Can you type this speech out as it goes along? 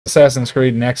Assassin's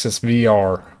Creed Nexus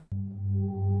VR.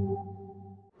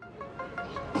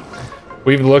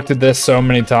 We've looked at this so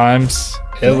many times.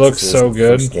 It looks so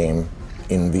good. First game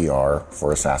in VR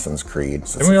for Assassin's Creed.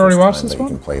 So Didn't we already watch this one?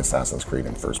 You can play Assassin's Creed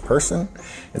in first person.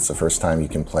 It's the first time you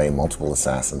can play multiple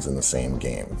assassins in the same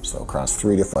game. So across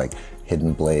 3 different, like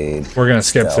Hidden Blade. We're gonna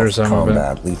skip through some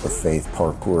combat, of it. Leap of Faith,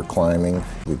 parkour, climbing.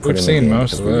 We've seen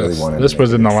most of this. This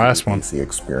was in the last one. The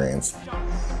experience.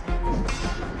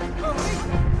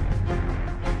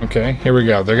 Okay, here we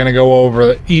go. They're going to go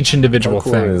over each individual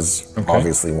parkour thing. Is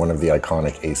obviously one of the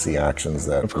iconic AC actions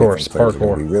that of course, players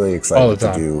parkour. Are be really excited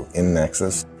to do in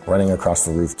Nexus. Running across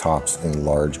the rooftops in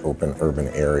large open urban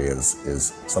areas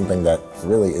is something that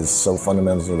really is so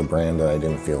fundamental to the brand that I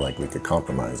didn't feel like we could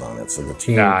compromise on it. So the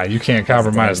team, you can't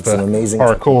compromise the amazing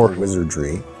parkour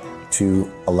wizardry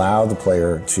to allow the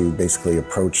player to basically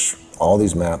approach all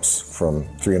these maps from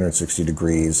 360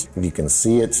 degrees. You can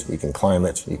see it, you can climb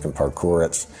it, you can parkour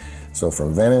it. So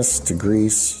from Venice to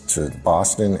Greece to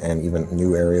Boston and even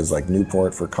new areas like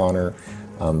Newport for Connor,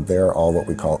 they're all what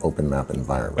we call open map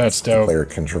environments. That's dope. The player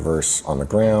can traverse on the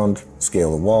ground,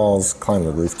 scale the walls, climb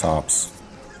the rooftops.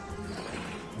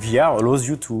 VR allows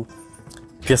you to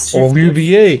perceive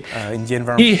Olivier. In the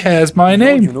environment. He has my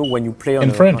name. You know, when you play on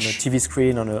a TV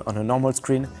screen, on a normal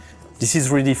screen, this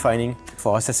is really defining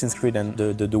for Assassin's Creed and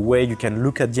the way you can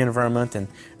look at the environment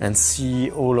and see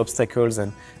all obstacles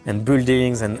and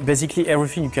buildings and basically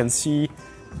everything you can see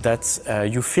that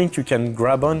you think you can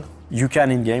grab on, you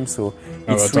can in-game. So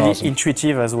it's really awesome.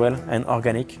 Intuitive as well and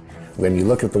organic. When you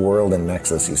look at the world in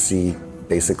Nexus, you see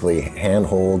basically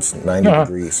handholds,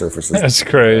 90-degree surfaces. That's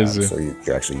crazy. So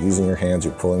you're actually using your hands,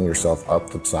 you're pulling yourself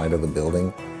up the side of the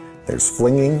building. There's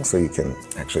flinging, so you can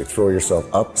actually throw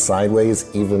yourself up,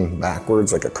 sideways, even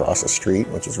backwards, like across a street,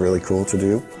 which is really cool to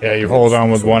do. Yeah, you hold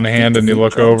on with one hand and you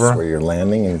look over. Where you're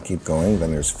landing and you keep going.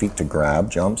 Then there's feet to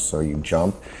grab jumps, so you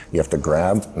jump, you have to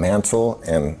grab, mantle,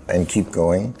 and keep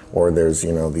going. Or there's,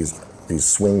 you know, these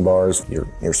swing bars.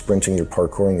 You're sprinting, you're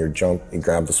parkouring, you jump, you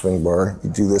grab the swing bar,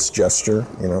 you do this gesture,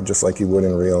 you know, just like you would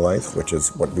in real life, which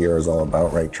is what VR is all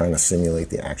about, right? Trying to simulate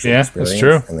the actual experience. That's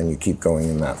true. And then you keep going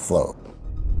in that flow.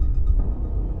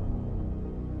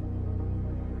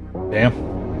 Damn.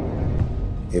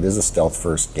 It is a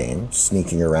stealth-first game,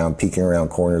 sneaking around, peeking around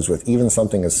corners with even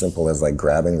something as simple as like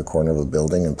grabbing the corner of a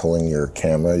building and pulling your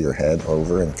camera, your head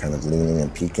over and kind of leaning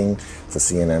and peeking to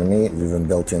see an enemy. We've even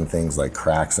built in things like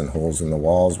cracks and holes in the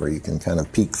walls where you can kind of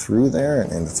peek through there,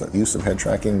 and it's a use of head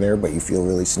tracking there, but you feel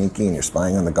really sneaky and you're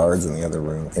spying on the guards in the other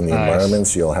room. In the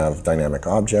environments, you'll have dynamic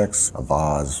objects, a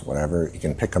vase, whatever. You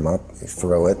can pick them up, you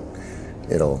throw it.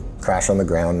 It'll crash on the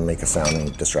ground and make a sound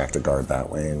and distract a guard that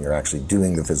way, and you're actually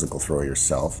doing the physical throw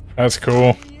yourself. That's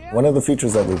cool. One of the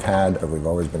features that we've had that we've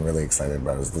always been really excited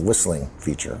about is the whistling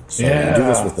feature. So you do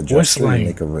this with the gesture, you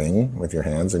make a ring with your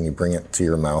hands and you bring it to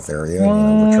your mouth area,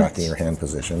 and we're tracking your hand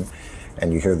position,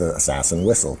 and you hear the assassin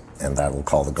whistle, and that will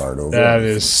call the guard over. That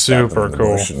is super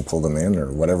cool. And pull them in,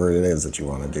 or whatever it is that you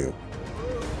want to do.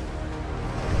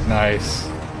 Nice.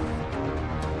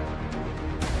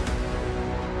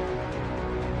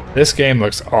 This game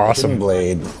looks awesome. Hidden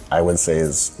Blade, I would say,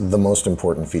 is the most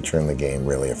important feature in the game,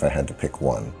 really, if I had to pick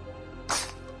one.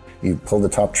 You pull the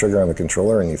top trigger on the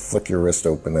controller and you flick your wrist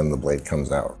open and the blade comes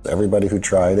out. Everybody who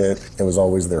tried it, it was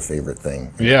always their favorite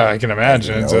thing. Yeah, I can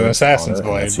imagine. It's an assassin's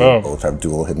blade. Boom. Both have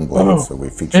dual hidden blades, so we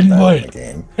featured that in the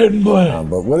game. Hidden blade.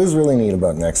 But what is really neat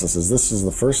about Nexus is this is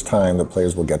the first time that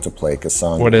players will get to play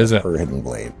Cassandra per hidden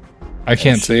blade. I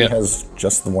can't see it. She has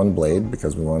just the one blade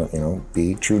because we want to, you know,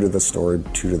 be true to the story,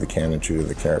 true to the canon, true to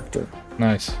the character.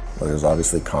 Nice. But there's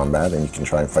obviously combat, and you can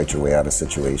try and fight your way out of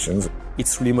situations.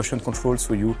 It's really motion control,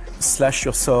 so you slash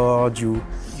your sword, you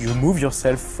move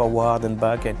yourself forward and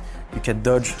back, and you can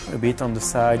dodge a bit on the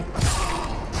side.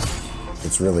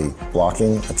 It's really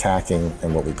blocking, attacking,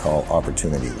 and what we call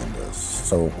opportunity windows.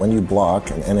 So when you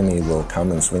block, an enemy will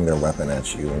come and swing their weapon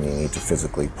at you, and you need to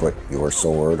physically put your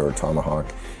sword or tomahawk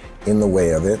in the way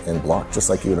of it and block just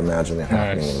like you would imagine it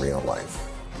happening in real life.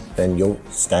 Then you'll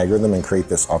stagger them and create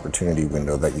this opportunity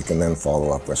window that you can then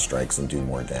follow up with strikes and do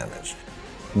more damage.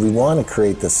 We want to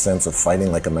create this sense of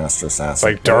fighting like a master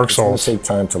assassin. Like Dark Souls. It's going to take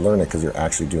time to learn it because you're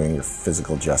actually doing your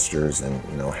physical gestures and,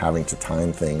 you know, having to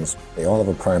time things. They all have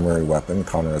a primary weapon.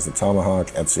 Connor has the tomahawk,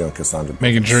 Ezio and Cassandra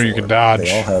making sure you can dodge.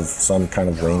 They all have some kind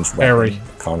of ranged weapon.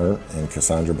 Connor and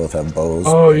Cassandra both have bows.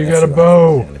 Oh, you got a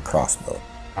bow. And a crossbow.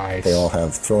 Nice. They all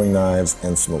have throwing knives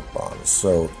and smoke bombs.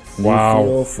 So you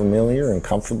feel familiar and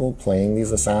comfortable playing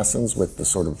these assassins with the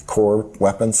sort of core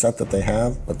weapon set that they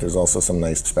have, but there's also some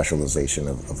nice specialization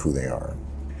of who they are.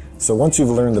 So once you've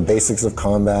learned the basics of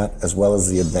combat as well as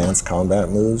the advanced combat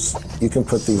moves, you can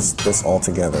put this all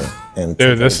together and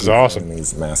dude, this is awesome.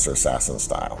 Enemies Master Assassin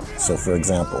style. So for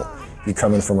example, you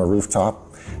come in from a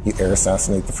rooftop, you air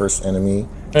assassinate the first enemy,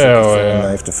 take a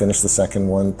knife to finish the second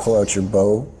one, pull out your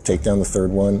bow, take down the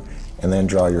third one, and then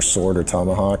draw your sword or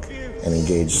tomahawk and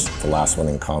engage the last one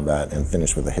in combat and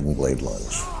finish with a hidden blade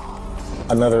lunge.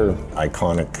 Another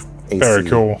iconic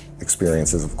AC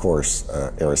experience is, of course,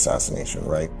 air assassination,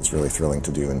 right? It's really thrilling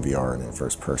to do in VR and in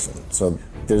first person. So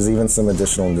there's even some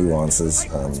additional nuances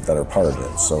that are part of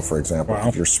it. So for example,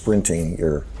 if you're sprinting,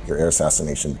 your air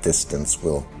assassination distance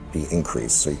will be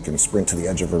increased. So you can sprint to the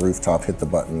edge of a rooftop, hit the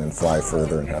button, and fly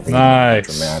further and have a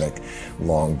dramatic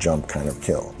long jump kind of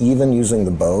kill. Even using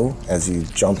the bow as you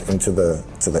jump into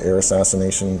the air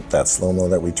assassination, that slow-mo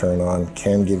that we turn on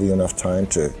can give you enough time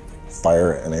to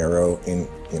fire an arrow in,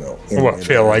 what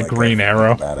feel like Green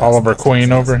Arrow, Oliver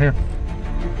Queen over here.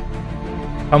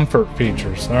 Comfort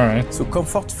features, all right. So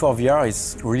comfort for VR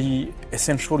is really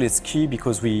essential. It's key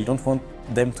because we don't want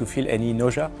them to feel any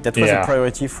nausea. That was a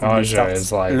priority from the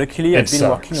start. Luckily, I've been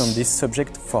working on this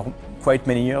subject for quite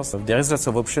many years. There is lots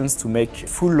of options to make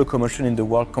full locomotion in the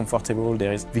world comfortable.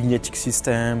 There is vignetic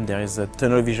system, there is a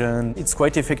tunnel vision. It's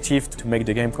quite effective to make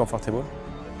the game comfortable.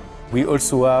 We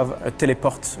also have a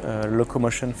teleport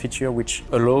locomotion feature which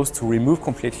allows to remove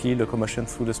completely locomotion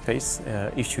through the space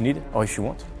if you need or if you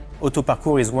want. Auto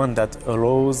parkour is one that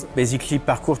allows basically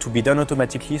parkour to be done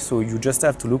automatically, so you just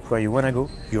have to look where you want to go.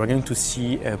 You are going to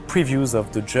see previews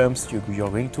of the jumps you're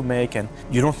going to make, and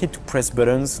you don't need to press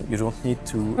buttons, you don't need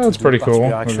to That's pretty cool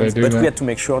actions, but we had to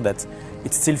make sure that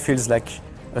it still feels like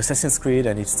Assassin's Creed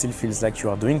and it still feels like you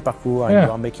are doing parkour and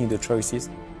you are making the choices.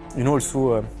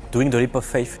 Also doing the leap of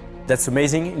faith. That's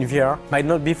amazing in VR. Might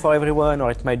not be for everyone, or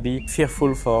it might be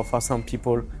fearful for some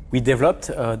people. We developed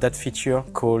that feature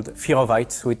called Fear of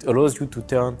Height, so it allows you to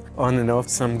turn on and off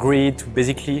some grid to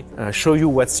basically show you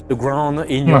what's the ground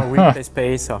in your replay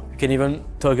space. Or you can even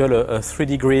toggle a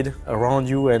 3D grid around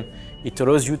you, and it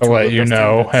allows you to let you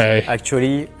know, hey,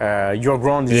 actually your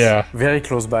ground is very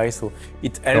close by, so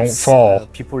it helps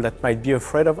people that might be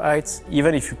afraid of heights,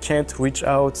 even if you can't reach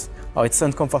out, or it's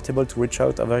uncomfortable to reach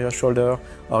out over your shoulder,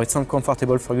 or it's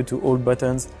uncomfortable for you to hold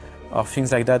buttons, or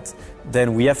things like that,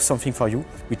 then we have something for you.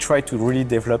 We try to really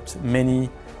develop many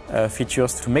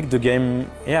features to make the game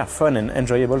fun and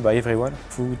enjoyable by everyone.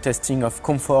 Through testing of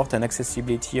comfort and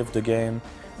accessibility of the game,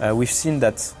 we've seen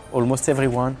that almost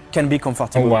everyone can be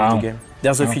comfortable with the game.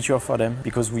 There's a feature for them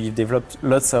because we developed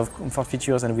lots of comfort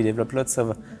features and we developed lots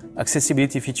of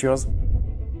accessibility features.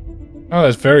 Oh,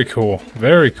 that's very cool.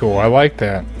 Very cool. I like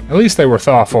that. At least they were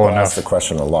thoughtful enough. I ask the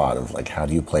question a lot of like, how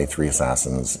do you play 3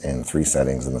 assassins in 3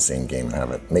 settings in the same game and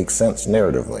have it make sense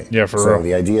narratively? Yeah, for real. So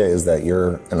the idea is that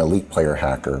you're an elite player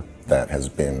hacker that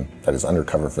is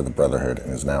undercover for the Brotherhood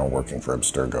and is now working for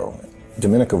Abstergo.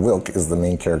 Dominica Wilk is the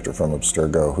main character from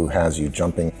Abstergo who has you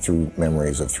jumping through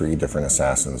memories of 3 different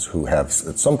assassins who have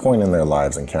at some point in their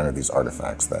lives encountered these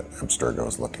artifacts that Abstergo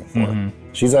is looking for.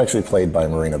 She's actually played by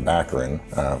Marina Baccarin,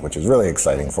 which is really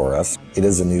exciting for us. It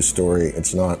is a new story.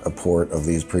 It's not a port of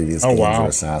these previous games or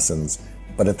assassins.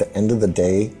 But at the end of the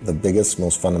day, the biggest,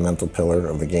 most fundamental pillar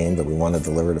of the game that we want to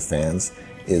deliver to fans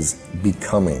is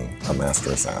becoming a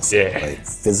master assassin, right?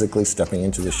 Physically stepping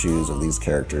into the shoes of these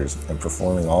characters and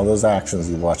performing all those actions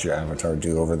you watch your avatar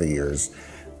do over the years,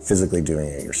 physically doing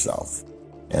it yourself.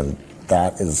 And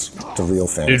that is the real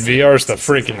fantasy. Dude, VR's the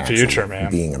freaking future, man.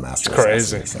 Being a master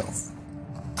assassin yourself.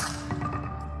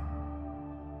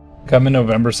 Coming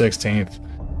November 16th.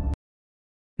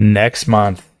 Next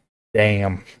month.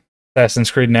 Damn. Assassin's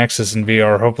Creed Nexus in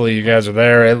VR. Hopefully you guys are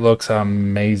there. It looks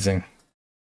amazing.